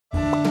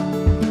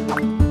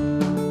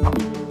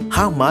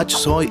how much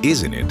soy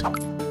is in it?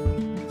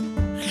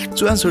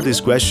 To answer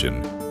this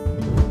question,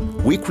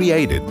 we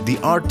created the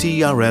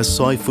RTRS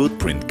Soy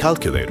Footprint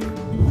Calculator,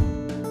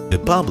 a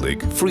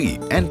public, free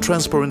and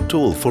transparent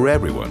tool for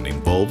everyone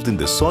involved in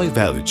the soy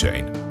value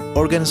chain,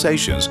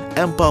 organizations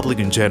and public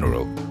in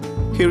general.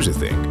 Here's the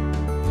thing.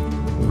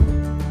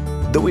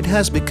 Though it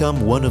has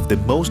become one of the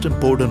most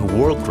important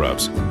world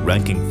crops,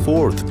 ranking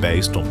 4th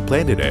based on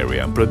planted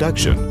area and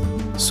production,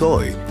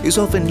 soy is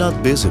often not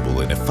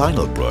visible in a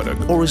final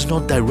product or is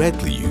not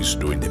directly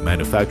used during the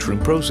manufacturing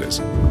process.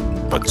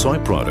 But soy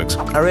products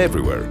are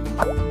everywhere.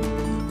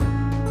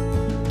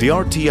 The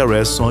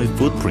RTRS Soy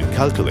Footprint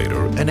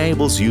Calculator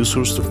enables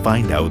users to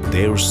find out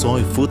their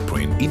soy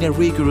footprint in a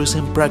rigorous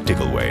and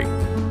practical way,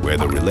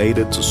 whether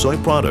related to soy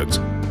products,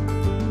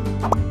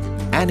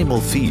 animal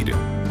feed,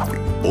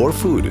 or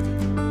food.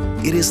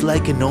 It is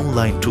like an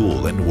online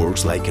tool and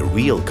works like a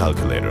real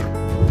calculator.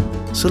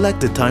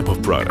 Select the type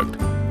of product,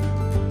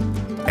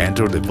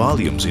 enter the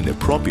volumes in the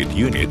appropriate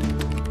unit,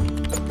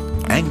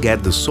 and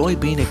get the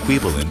soybean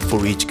equivalent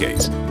for each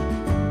case.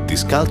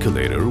 This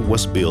calculator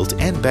was built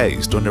and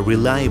based on a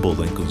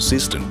reliable and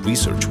consistent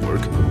research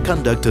work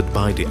conducted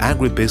by the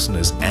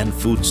Agribusiness and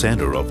Food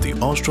Center of the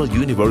Austral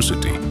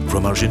University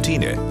from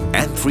Argentina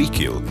and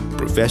Freekill,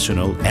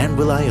 professional and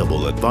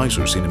reliable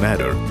advisors in the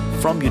matter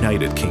from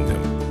United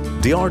Kingdom.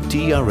 The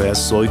RTRS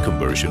soy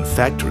conversion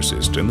factor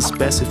system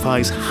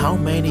specifies how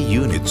many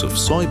units of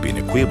soybean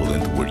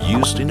equivalent were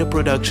used in the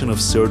production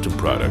of certain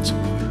products.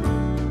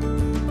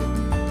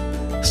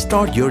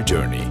 Start your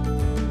journey.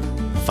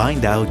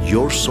 Find out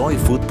your soy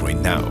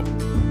footprint now.